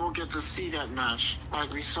we'll get to see that match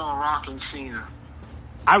like we saw Rock and Cena.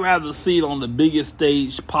 I'd rather see it on the biggest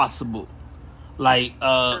stage possible. Like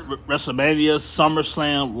WrestleMania,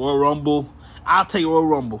 SummerSlam, Royal Rumble. I'll take Royal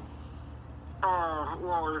Rumble.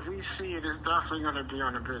 Well, if we see it, it's definitely going to be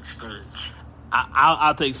on a big stage.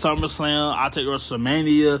 I'll take SummerSlam. I'll take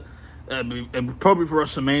WrestleMania. Appropriate for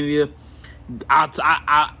WrestleMania.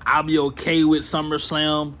 I'll be okay with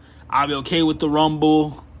SummerSlam. I'll be okay with the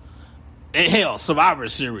Rumble. And hell, Survivor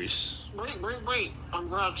Series. Wait. I'm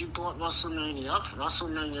glad you brought WrestleMania up.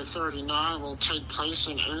 WrestleMania 39 will take place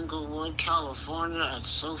in Inglewood, California at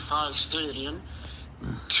SoFi Stadium.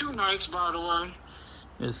 2 nights, by the way.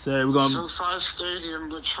 Yes, sir. We're gonna SoFi Stadium,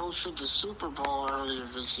 which hosted the Super Bowl earlier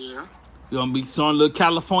this year. We're gonna be showing a little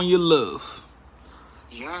California love.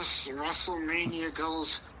 Yes, WrestleMania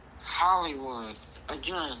goes Hollywood.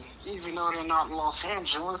 Again, even though they're not Los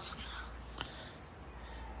Angeles.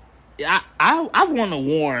 I want to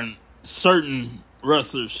warn certain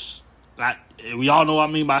wrestlers. We all know what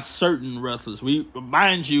I mean by certain wrestlers. We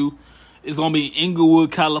remind you, it's going to be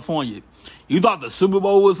Inglewood, California. You thought the Super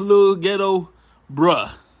Bowl was a little ghetto?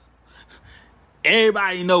 Bruh.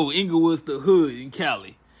 Everybody know Inglewood's the hood in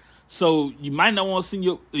Cali. So you might not want to send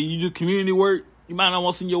you do community work, you might not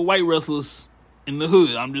want to send your white wrestlers in the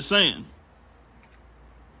hood. I'm just saying.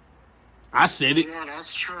 I said it. Yeah,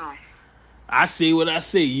 that's true. I say what I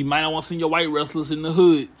say. You might not want to send your white wrestlers in the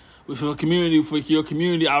hood with your community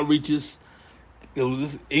outreaches. It was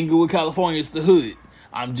just Inglewood, California. It's the hood.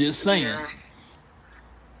 I'm just saying. Yeah.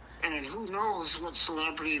 And who knows what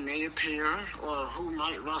celebrity may appear or who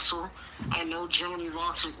might wrestle. I know Johnny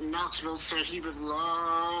Knoxville said he would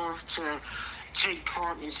love to take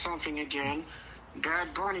part in something again.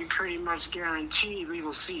 Bad Bunny pretty much guaranteed we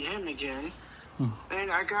will see him again.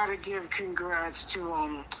 And I gotta give congrats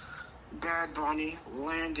to Bad Bunny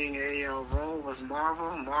landing a role with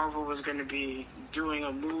Marvel. Marvel was going to be doing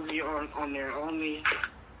a movie on their only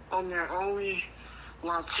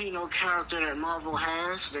Latino character that Marvel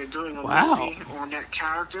has. They're doing a movie on that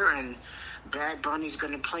character, and Bad Bunny's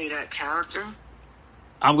going to play that character.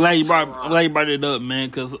 I'm glad you brought it up, man.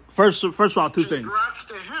 Because first of all, two things. Congrats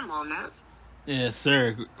to him on that. Yes,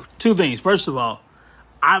 sir. 2 things. First of all,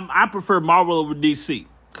 I prefer Marvel over DC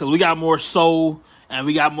because we got more soul. And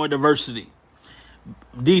we got more diversity.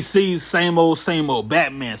 DC's same old.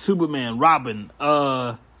 Batman, Superman, Robin.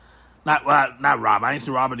 Not Robin. I ain't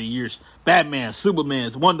seen Robin in years. Batman,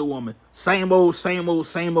 Superman, Wonder Woman. Same old.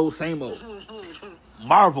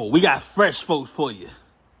 Marvel, we got fresh folks for you.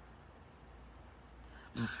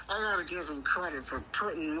 I gotta give them credit for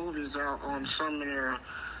putting movies out on some of their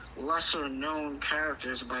lesser-known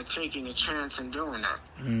characters by taking a chance and doing that.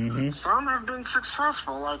 Mm-hmm. Some have been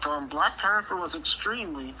successful, like Black Panther was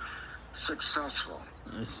extremely successful.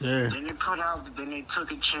 Yes, sir. Then they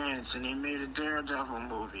took a chance and they made a Daredevil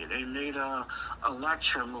movie. They made a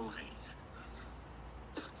Elektra movie.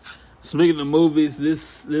 Speaking of movies,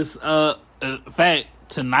 this fact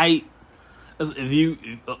tonight, if you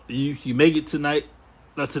make it tonight,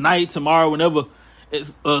 tomorrow, whenever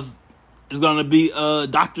it's going to be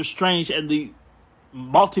Doctor Strange and the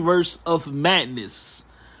Multiverse of Madness.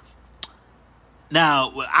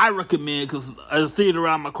 Now, what I recommend, because there's a theater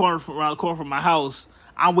around the corner from my house,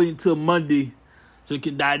 I'm waiting till Monday so it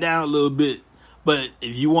can die down a little bit. But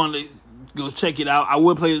if you want to go check it out, I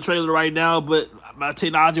would play the trailer right now, but my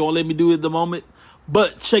technology won't let me do it at the moment.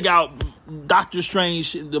 But check out Doctor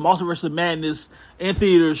Strange, The Multiverse of Madness in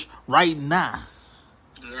theaters right now.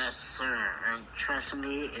 Yes, sir. And trust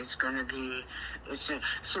me, it's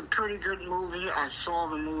a pretty good movie. I saw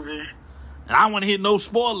the movie. And I don't want to hear no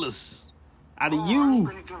spoilers out of you. I'm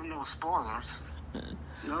going to give no spoilers.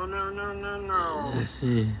 No.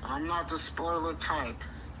 I'm not the spoiler type.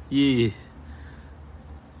 Yeah.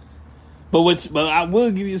 But I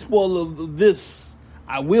will give you a spoiler of this.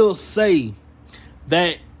 I will say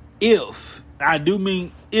that if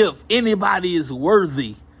anybody is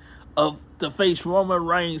worthy of to face Roman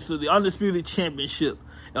Reigns for the Undisputed Championship,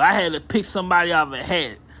 if I had to pick somebody out of a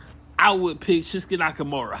hat, I would pick Shinsuke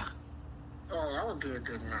Nakamura. Oh, that would be a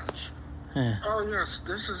good match. Huh. Oh, yes,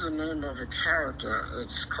 this is the name of a character.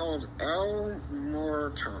 It's called El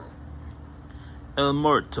Muerto. El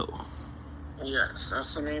Muerto. Yes,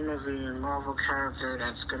 that's the name of the Marvel character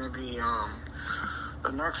that's going to be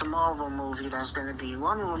the next Marvel movie that's going to be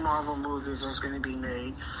one of the Marvel movies that's going to be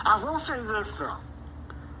made. I will say this, though.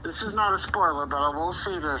 This is not a spoiler, but I will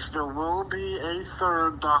say this. There will be a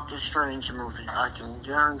third Doctor Strange movie. I can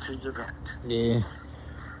guarantee you that. Yeah.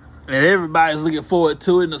 And everybody's looking forward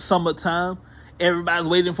to it in the summertime. Everybody's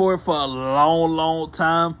waiting for it for a long, long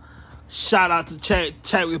time. Shout out to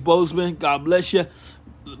Chadwick Boseman. God bless you.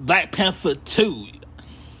 Black Panther 2.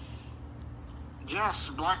 Yes,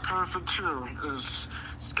 Black Panther 2 is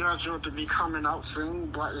scheduled to be coming out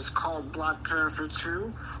soon. It's called Black Panther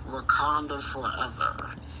 2, Wakanda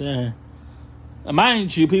Forever. Sir.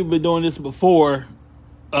 Mind you, people been doing this before.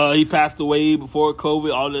 He passed away, before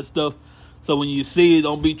COVID, all that stuff. So when you see it,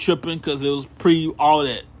 don't be tripping because it was pre all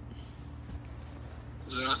that.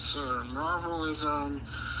 Yes, sir. Marvel's going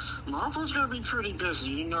to be pretty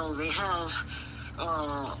busy. You know, they have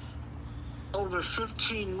over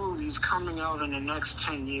 15 movies coming out in the next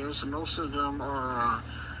 10 years. Most of them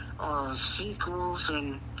are sequels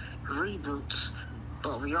and reboots.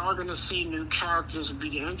 But we are going to see new characters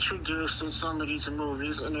be introduced in some of these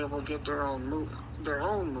movies, and they will get their own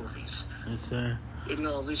movies. Yes, sir. You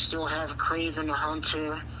know, we still have Kraven the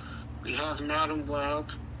Hunter. We have Madam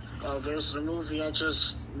Web. There's the movie I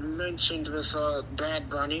just mentioned with Bad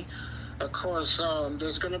Bunny. Of course,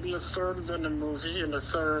 there's going to be a third Venom movie and a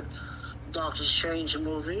third Doctor Strange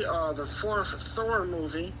movie. The fourth Thor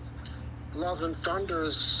movie, Love and Thunder,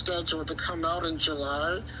 is scheduled to come out in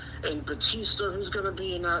July. And Batista, who's going to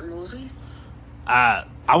be in that movie?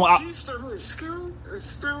 Batista, who is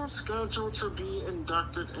still scheduled to be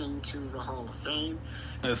inducted into the Hall of Fame.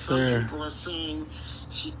 Yes, Some sir. people are saying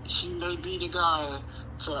he may be the guy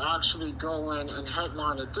to actually go in and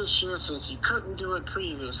headline it this year since he couldn't do it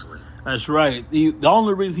previously. That's right. The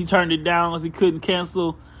only reason he turned it down was he couldn't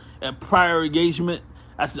cancel a prior engagement.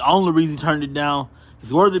 That's the only reason he turned it down.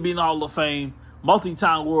 He's worthy of being in the Hall of Fame,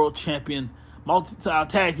 multi-time world champion, multi-time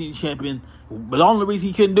tag team champion. But the only reason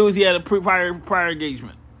he couldn't do it is he had a prior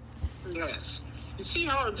engagement. Yes. You see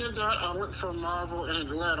how I did that? I went from Marvel and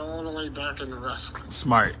it led all the way back into wrestling.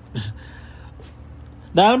 Smart.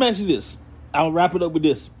 Now, let me ask you this. I'll wrap it up with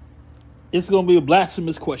this. It's going to be a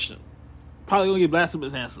blasphemous question. Probably going to get a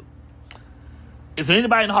blasphemous answer. Is there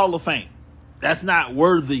anybody in the Hall of Fame that's not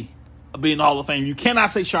worthy of being in the Hall of Fame? You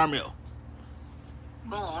cannot say Sharmell.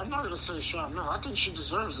 Well, I'm not going to say Sharmell. I think she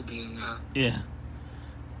deserves to be in there. Yeah.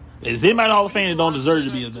 Is anybody in the Hall of Fame that don't deserve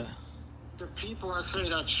to be in there? The people I say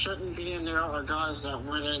that shouldn't be in there are guys that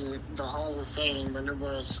went in the Hall of Fame when it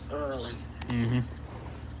was early. Mm-hmm.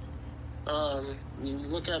 You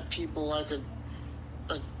look at people like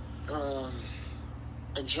a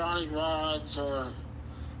Johnny Rods or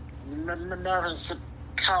Marin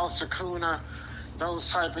Kyle Sakuna,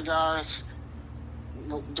 those type of guys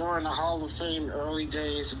during the Hall of Fame early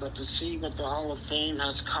days. But to see what the Hall of Fame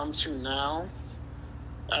has come to now,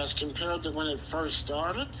 as compared to when it first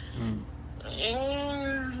started,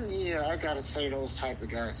 yeah, I gotta say those type of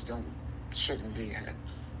guys shouldn't be in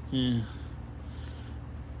it.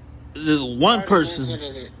 There's one person.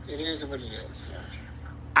 It is what it is. Sir.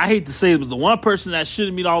 I hate to say it, but the one person that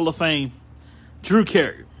shouldn't be in the Hall of Fame, Drew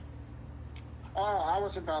Carey. Oh, I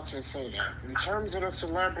was about to say that. In terms of the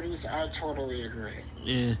celebrities, I totally agree.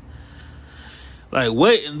 Yeah. Like,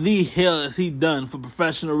 what in the hell has he done for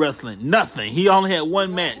professional wrestling? Nothing. He only had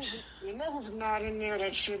one match. You know who's not in there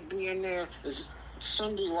that should be in there is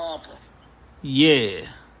Cyndi Lauper. Yeah.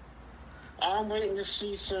 I'm waiting to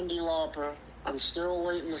see Cyndi Lauper. I'm still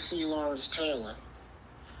waiting to see Lawrence Taylor.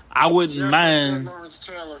 I wouldn't yes, mind. Lawrence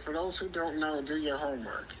Taylor. For those who don't know, do your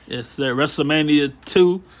homework. Yes, sir. WrestleMania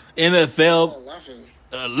 2, NFL 11.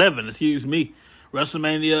 11, excuse me.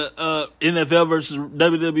 WrestleMania, NFL versus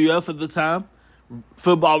WWF at the time.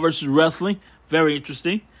 Football versus wrestling. Very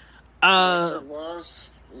interesting. Yes, it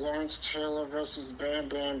was. Lawrence Taylor versus Bam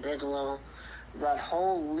Bam Bigelow. That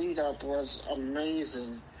whole lead up was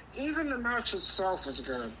amazing. Even the match itself was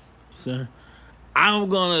good. So, I'm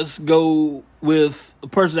going to go with a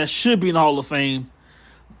person that should be in the Hall of Fame.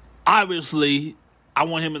 Obviously, I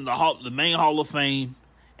want him in the main Hall of Fame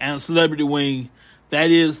and celebrity wing. That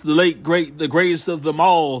is the greatest of them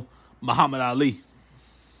all, Muhammad Ali.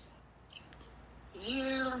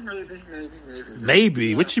 Yeah, maybe. Maybe?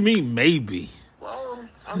 Yeah. What you mean, maybe? Well,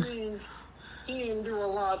 I mean, he didn't do a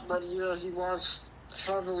lot, but yeah, he was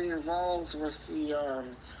heavily involved with the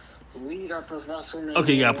lead up of WrestleMania.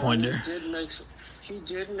 Okay, you got a point there. He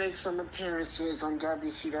did make some appearances on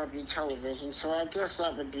WCW television, so I guess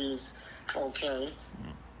that would be okay.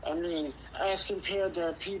 I mean, as compared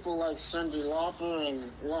to people like Cyndi Lauper and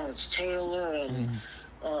Lawrence Taylor and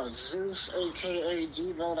Zeus, a.k.a.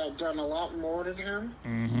 Devo, that done a lot more than him.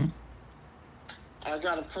 Mm-hmm. I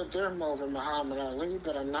got to put them over Muhammad Ali,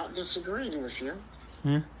 but I'm not disagreeing with you.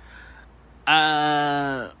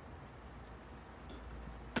 I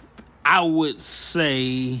would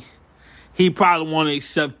say he probably won't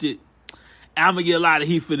accept it. I'm going to get a lot of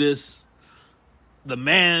heat for this. The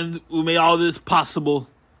man who made all this possible,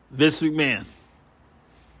 Vince McMahon.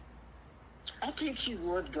 I think he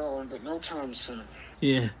would go, but no time soon.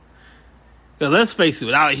 Yeah. Because let's face it,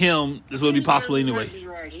 without him, this wouldn't be possible anyway. Might be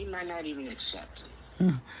right. He might not even accept it.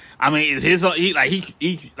 I mean, it's his.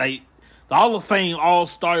 The Hall of Fame all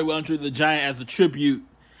started with Andre the Giant as a tribute,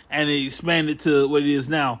 and it expanded to what it is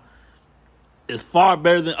now. It's far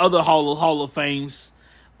better than other Hall of Fames.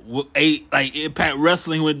 Like Impact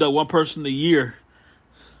Wrestling, who induct one person a year.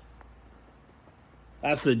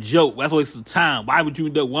 That's a joke. That's a waste of time. Why would you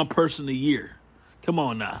induct one person a year? Come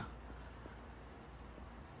on now.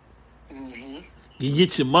 Mm-hmm. You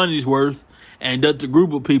get your money's worth and induct a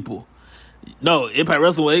group of people. No, Impact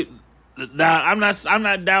Wrestling. Now I'm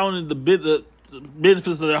not down in the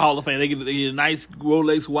benefits of their Hall of Fame. They get a nice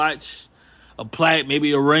Rolex watch, a plaque,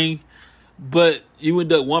 maybe a ring, but you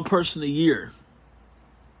induct one person a year.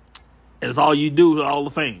 That's all you do with the Hall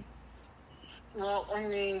of Fame. Well, I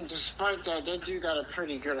mean, despite that, they do got a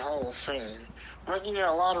pretty good Hall of Fame. But, yeah,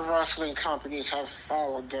 a lot of wrestling companies have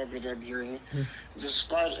followed WWE.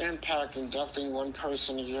 Despite Impact inducting one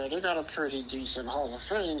person a year, they got a pretty decent Hall of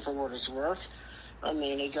Fame for what it's worth. I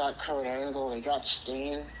mean, they got Kurt Angle, they got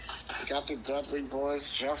Sting, they got the Dudley Boys,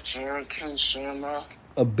 Jeff Jarrett, Ken Shamrock.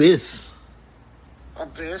 Abyss,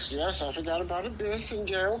 yes, I forgot about Abyss and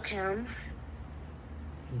Gail Kim.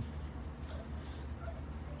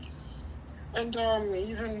 And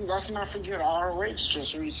even, let's not forget, ROH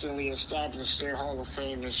just recently established their Hall of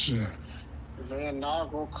Fame this year. Their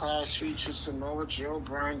inaugural class features Samoa Joe,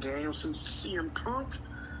 Bryan Danielson, CM Punk,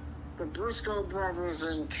 the Briscoe brothers,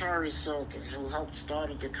 and Kerry Silken, who helped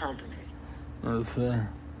start the company. That's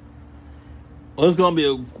fair. Well, it's going to be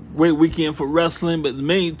a great weekend for wrestling, but in the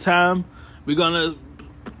meantime, we're going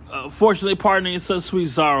to, fortunately, partner in such sweet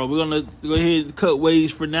sorrow. We're going to go ahead and cut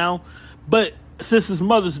ways for now. But since it's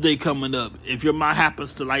Mother's Day coming up, if your mom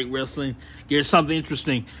happens to like wrestling, here's something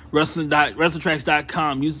interesting.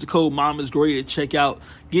 WrestlingTracks.com. Use the code MOMISGREAT at checkout.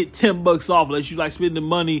 Get $10 off. Unless you like spending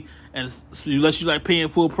money and unless you like paying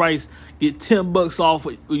full price, get $10 off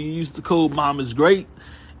when you use the code MOMISGREAT.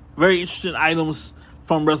 Very interesting items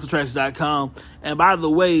from WrestlingTracks.com. And by the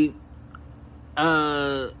way,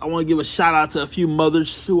 I want to give a shout out to a few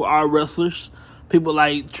mothers who are wrestlers. People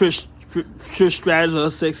like Trish Stratus, her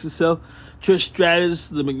sexy self. Trish Stratus,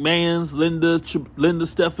 the McMahons, Linda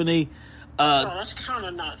Stephanie. No, that's kind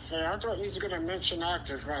of not fair. I thought you were going to mention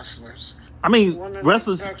active wrestlers. I mean, women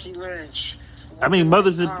wrestlers. Like Becky Lynch. I mean,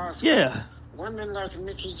 mothers. Like Yeah. Women like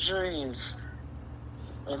Mickie James.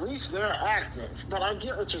 At least they're active. But I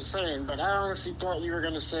get what you're saying. But I honestly thought you were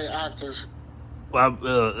going to say active. Well,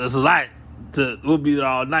 there's a lot. We'll be there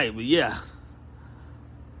all night, but yeah.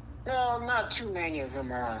 Well, not too many of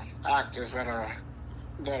them are active that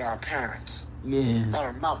are parents. Yeah. That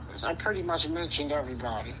are mothers. I pretty much mentioned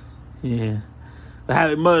everybody. Yeah.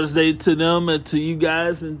 Happy Mother's Day to them and to you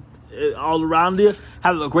guys and all around there.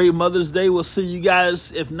 Have a great Mother's Day. We'll see you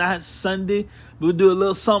guys, if not Sunday. We'll do a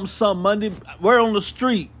little something Monday. We're on the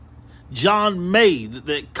street. John May,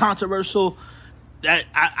 the controversial, that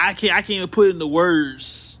I can't even put into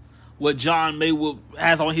words what John May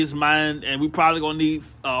has on his mind, and we probably gonna need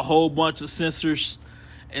a whole bunch of censors.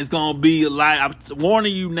 It's gonna be a lot. I'm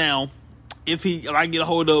warning you now. If I get a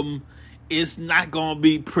hold of him, it's not gonna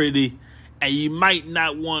be pretty, and you might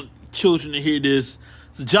not want children to hear this.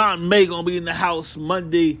 So John May gonna be in the house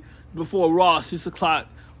Monday, before Raw, 6 o'clock,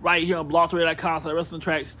 right here on blogtalkradio.com, Wrestling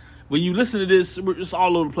Tracks. When you listen to this, we're just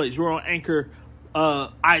all over the place. We're on Anchor,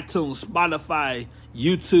 iTunes, Spotify,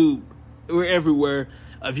 YouTube. We're everywhere.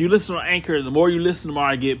 If you listen on Anchor, the more you listen, the more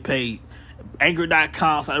I get paid.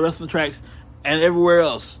 Anchor.com, Wrestling Tracks, and everywhere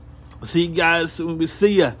else. We'll see you guys when we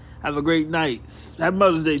see ya. Have a great night. Happy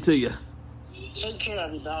Mother's Day to you. Take care,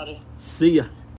 everybody. See ya.